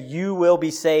say you will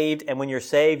be saved, and when you're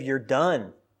saved, you're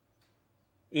done.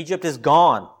 Egypt is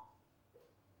gone.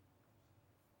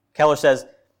 Keller says,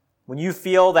 when you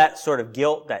feel that sort of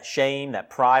guilt, that shame, that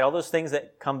pride, all those things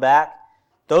that come back,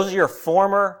 those are your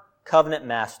former covenant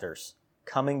masters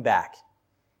coming back.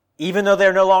 Even though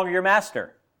they're no longer your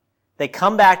master. They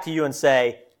come back to you and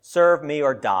say, serve me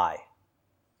or die.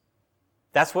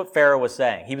 That's what Pharaoh was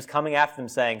saying. He was coming after them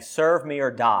saying, serve me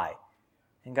or die.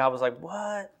 And God was like,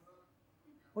 what?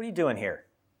 What are you doing here?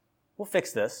 We'll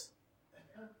fix this.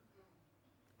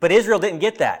 But Israel didn't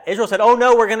get that. Israel said, oh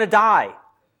no, we're going to die.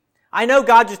 I know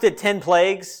God just did 10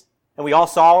 plagues, and we all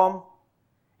saw them.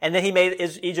 And then he made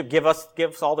Egypt give us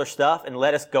all their stuff and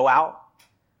let us go out.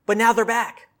 But now they're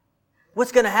back.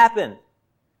 What's going to happen?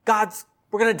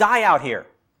 We're going to die out here.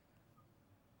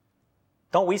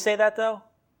 Don't we say that though?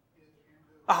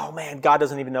 Oh man, God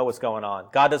doesn't even know what's going on.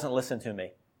 God doesn't listen to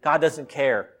me. God doesn't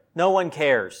care. No one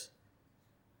cares.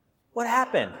 What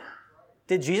happened?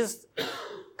 Did Jesus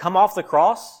come off the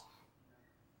cross?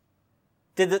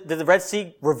 Did the Red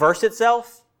Sea reverse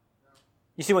itself?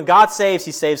 You see, when God saves,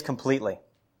 he saves completely.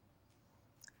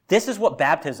 This is what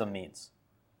baptism means.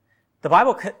 The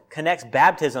Bible connects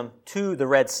baptism to the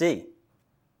Red Sea.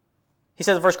 He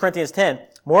says in 1 Corinthians 10,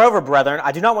 moreover, brethren,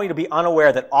 I do not want you to be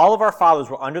unaware that all of our fathers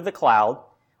were under the cloud,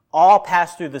 all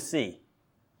passed through the sea.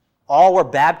 All were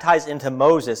baptized into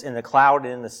Moses in the cloud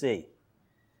and in the sea.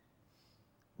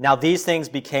 Now these things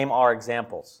became our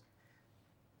examples.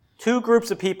 2 groups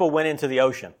of people went into the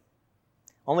ocean.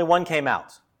 Only one came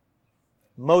out.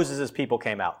 Moses' people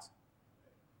came out.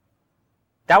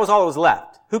 That was all that was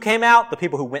left. Who came out? The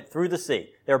people who went through the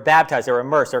sea. They were baptized. They were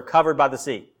immersed. They were covered by the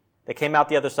sea. They came out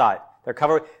the other side. They're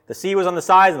covered. The sea was on the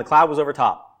sides and the cloud was over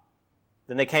top.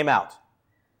 Then they came out.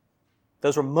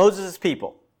 Those were Moses'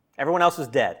 people. Everyone else was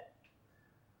dead.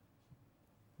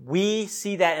 We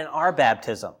see that in our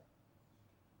baptism.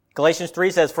 Galatians 3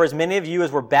 says, for as many of you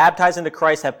as were baptized into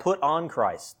Christ have put on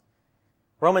Christ.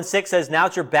 Romans 6 says, now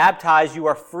that you're baptized, you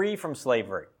are free from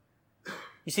slavery.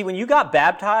 You see, when you got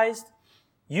baptized,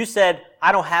 you said,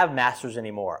 I don't have masters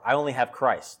anymore. I only have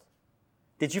Christ.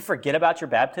 Did you forget about your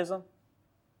baptism?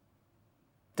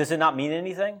 Does it not mean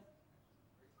anything?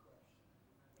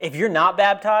 If you're not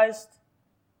baptized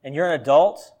and you're an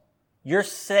adult, you're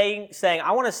saying,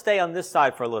 I want to stay on this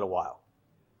side for a little while.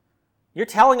 You're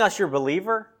telling us you're a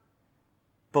believer,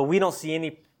 but we don't see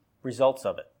any results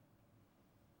of it.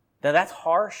 Now that's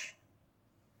harsh,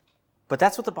 but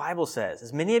that's what the Bible says.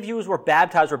 As many of you as were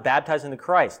baptized into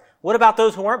Christ. What about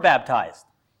those who weren't baptized?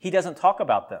 He doesn't talk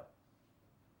about them.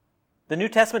 The New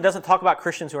Testament doesn't talk about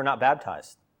Christians who are not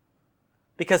baptized.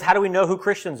 Because how do we know who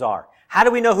Christians are? How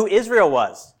do we know who Israel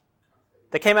was?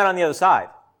 They came out on the other side.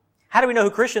 How do we know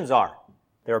who Christians are?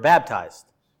 They were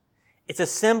baptized. It's a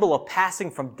symbol of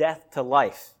passing from death to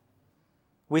life.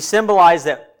 We symbolize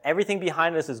that everything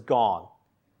behind us is gone.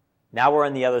 Now we're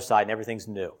on the other side and everything's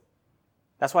new.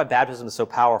 That's why baptism is so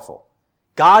powerful.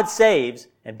 God saves,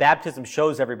 and baptism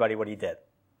shows everybody what he did.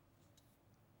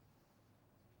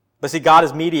 But see, God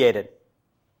is mediated.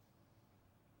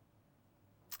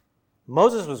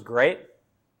 Moses was great,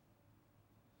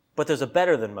 but there's a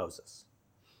better than Moses.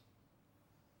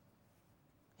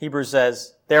 Hebrews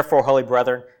says, therefore, holy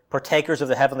brethren, partakers of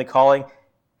the heavenly calling,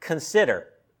 consider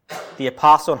the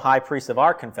apostle and high priest of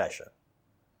our confession,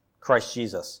 Christ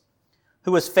Jesus,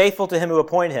 who was faithful to him who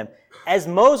appointed him, as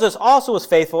Moses also was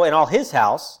faithful in all his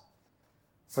house,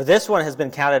 for this one has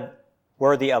been counted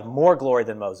worthy of more glory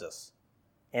than Moses,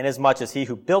 inasmuch as he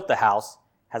who built the house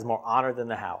has more honor than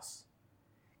the house.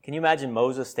 Can you imagine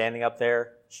Moses standing up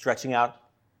there, stretching out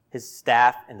his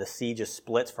staff, and the sea just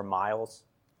splits for miles?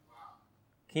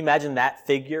 Can you imagine that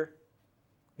figure?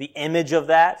 The image of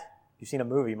that? If you've seen a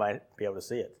movie, you might be able to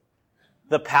see it.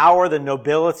 The power, the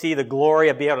nobility, the glory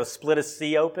of being able to split a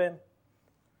sea open.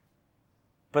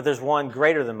 But there's one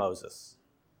greater than Moses.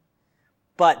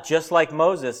 But just like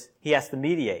Moses, he has to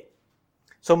mediate.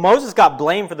 So Moses got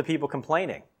blamed for the people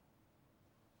complaining.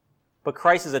 But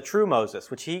Christ is a true Moses,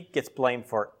 which he gets blamed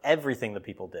for everything the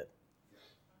people did.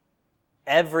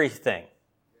 Everything.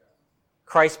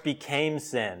 Christ became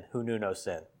sin who knew no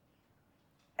sin.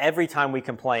 Every time we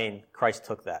complain, Christ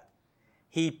took that.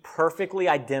 He perfectly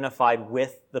identified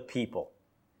with the people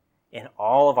in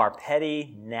all of our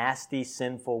petty, nasty,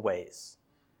 sinful ways.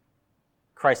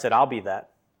 Christ said, I'll be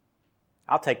that.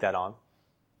 I'll take that on.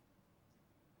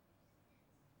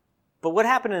 But what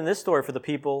happened in this story for the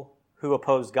people who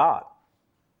opposed God?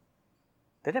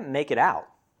 They didn't make it out.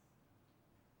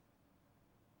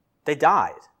 They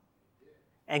died.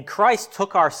 And Christ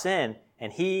took our sin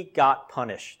and he got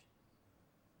punished.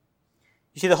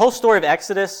 You see, the whole story of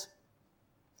Exodus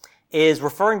is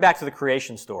referring back to the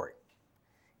creation story.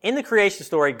 In the creation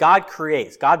story, God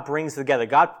creates, God brings together,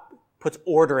 God puts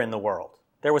order in the world.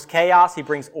 There was chaos, he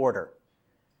brings order.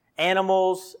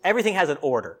 Animals, everything has an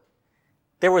order.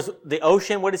 There was the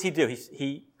ocean, what does he do?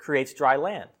 He creates dry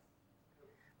land.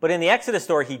 But in the Exodus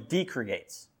story, he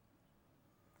decreates.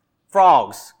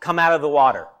 Frogs come out of the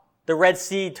water. The Red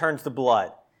Sea turns to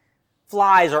blood.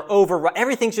 Flies are overrun.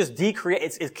 Everything's just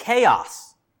decreated. It's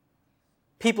chaos.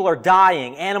 People are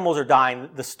dying. Animals are dying.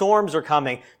 The storms are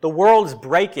coming. The world is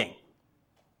breaking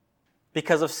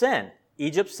because of sin.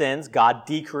 Egypt sins. God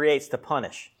decreates to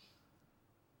punish.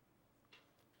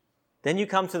 Then you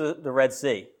come to the Red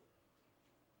Sea.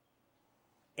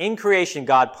 In creation,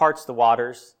 God parts the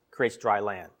waters, creates dry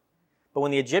land. But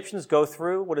when the Egyptians go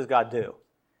through, what does God do?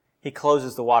 He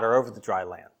closes the water over the dry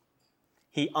land.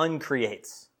 He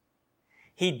uncreates.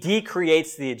 He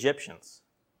decreates the Egyptians.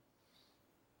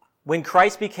 When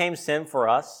Christ became sin for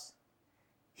us,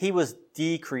 he was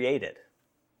decreated.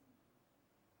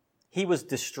 He was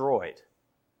destroyed.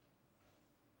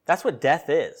 That's what death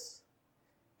is.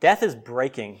 Death is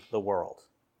breaking the world.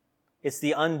 It's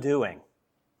the undoing.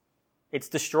 It's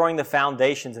destroying the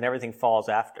foundations and everything falls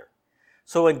after.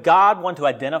 So when God wanted to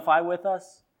identify with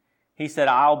us, he said,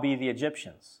 I'll be the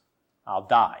Egyptians. I'll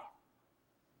die.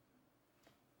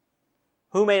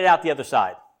 Who made it out the other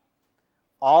side?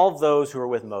 All of those who were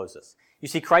with Moses. You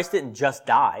see, Christ didn't just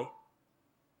die.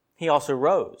 He also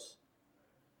rose.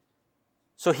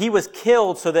 So he was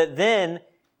killed so that then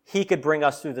he could bring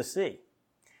us through the sea.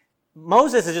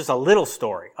 Moses is just a little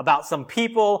story about some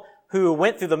people who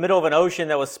went through the middle of an ocean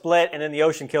that was split and then the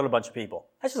ocean killed a bunch of people.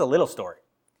 That's just a little story.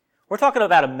 We're talking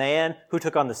about a man who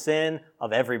took on the sin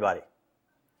of everybody,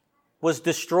 was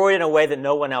destroyed in a way that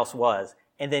no one else was,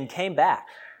 and then came back.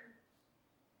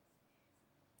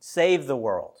 Saved the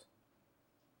world.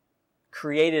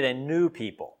 Created a new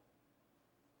people.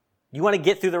 You want to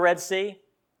get through the Red Sea?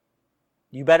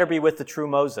 You better be with the true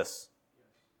Moses.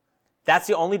 That's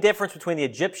the only difference between the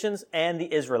Egyptians and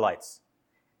the Israelites.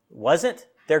 It wasn't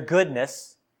their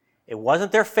goodness. It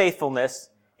wasn't their faithfulness.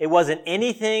 It wasn't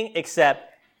anything except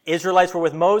Israelites were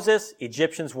with Moses,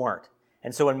 Egyptians weren't.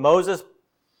 And so when Moses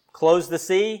closed the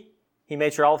sea, he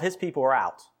made sure all of his people were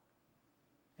out.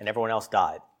 And everyone else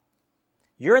died.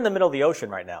 You're in the middle of the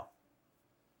ocean right now.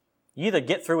 You either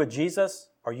get through with Jesus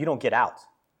or you don't get out.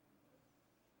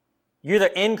 You're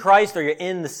either in Christ or you're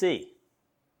in the sea.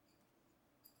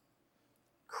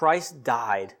 Christ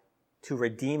died to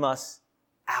redeem us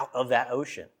out of that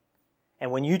ocean. And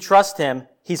when you trust him,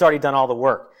 he's already done all the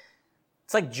work.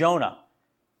 It's like Jonah.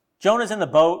 Jonah's in the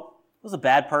boat. He was a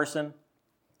bad person.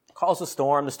 Calls a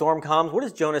storm. The storm comes. What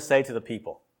does Jonah say to the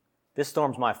people? This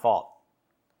storm's my fault.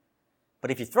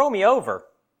 But if you throw me over,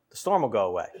 the storm will go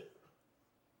away.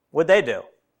 What'd they do?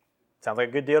 Sounds like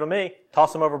a good deal to me.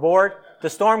 Toss them overboard. The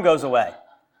storm goes away.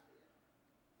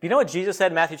 You know what Jesus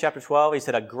said in Matthew chapter 12? He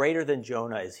said, a greater than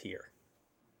Jonah is here.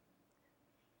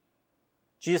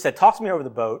 Jesus said, toss me over the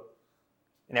boat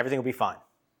and everything will be fine.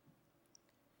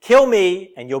 Kill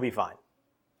me and you'll be fine.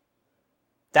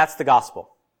 That's the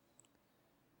gospel.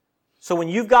 So when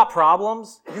you've got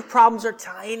problems, your problems are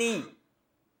tiny.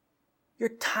 Your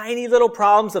tiny little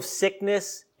problems of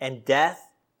sickness and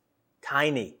death,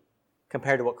 tiny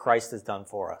compared to what Christ has done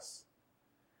for us.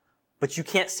 But you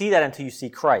can't see that until you see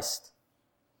Christ.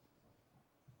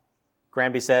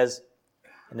 Granby says,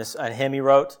 in this a hymn he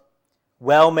wrote,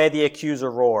 well may the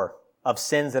accuser roar of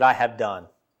sins that I have done.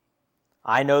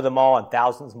 I know them all and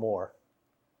thousands more.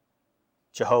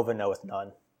 Jehovah knoweth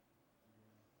none.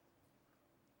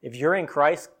 If you're in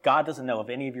Christ, God doesn't know of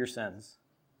any of your sins.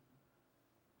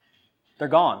 They're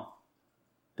gone.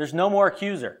 There's no more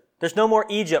accuser. There's no more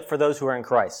Egypt for those who are in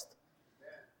Christ.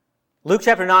 Luke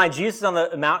chapter 9, Jesus is on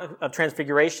the Mount of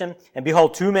Transfiguration, and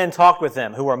behold, two men talked with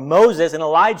him, who were Moses and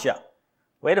Elijah.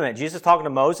 Wait a minute, Jesus talking to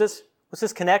Moses? What's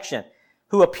this connection?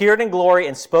 Who appeared in glory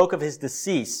and spoke of his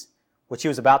decease, which he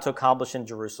was about to accomplish in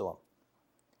Jerusalem.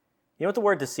 You know what the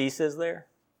word decease is there?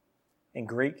 In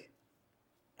Greek?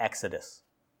 Exodus.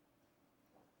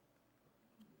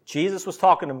 Jesus was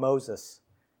talking to Moses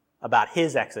about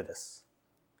his exodus.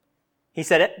 He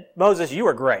said, Moses, you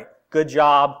were great. Good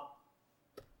job.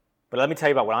 But let me tell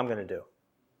you about what I'm going to do.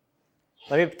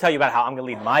 Let me tell you about how I'm going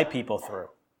to lead my people through.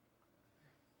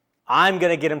 I'm going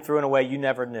to get them through in a way you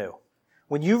never knew.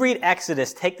 When you read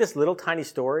Exodus, take this little tiny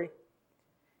story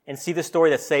and see the story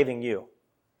that's saving you.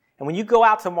 And when you go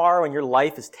out tomorrow and your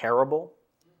life is terrible,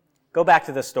 go back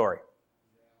to this story.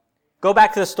 Go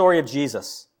back to the story of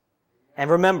Jesus. And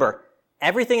remember,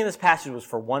 everything in this passage was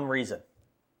for one reason: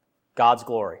 God's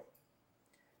glory.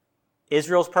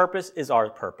 Israel's purpose is our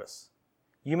purpose.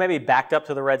 You may be backed up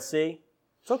to the Red Sea.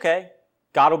 It's okay.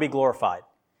 God will be glorified.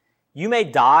 You may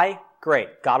die.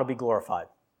 Great. God will be glorified.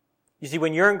 You see,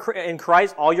 when you're in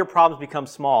Christ, all your problems become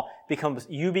small.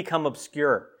 You become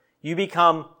obscure. You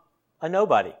become a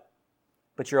nobody.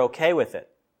 But you're okay with it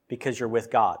because you're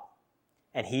with God.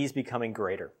 And he's becoming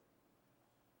greater.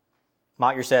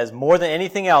 Mottyer says, more than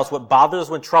anything else, what bothers us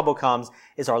when trouble comes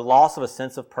is our loss of a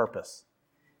sense of purpose.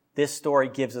 This story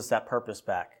gives us that purpose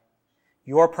back.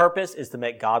 Your purpose is to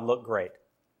make God look great,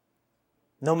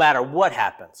 no matter what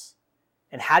happens.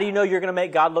 And how do you know you're going to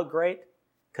make God look great?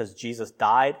 Because Jesus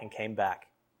died and came back.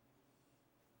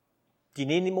 Do you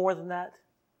need any more than that?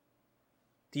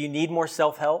 Do you need more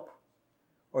self-help?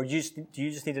 Or do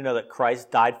you just need to know that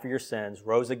Christ died for your sins,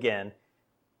 rose again,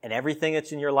 and everything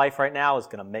that's in your life right now is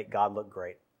going to make God look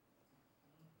great?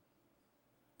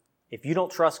 If you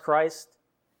don't trust Christ,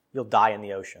 you'll die in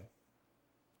the ocean.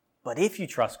 But if you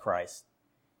trust Christ,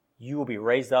 you will be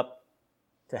raised up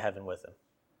to heaven with him.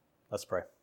 Let's pray.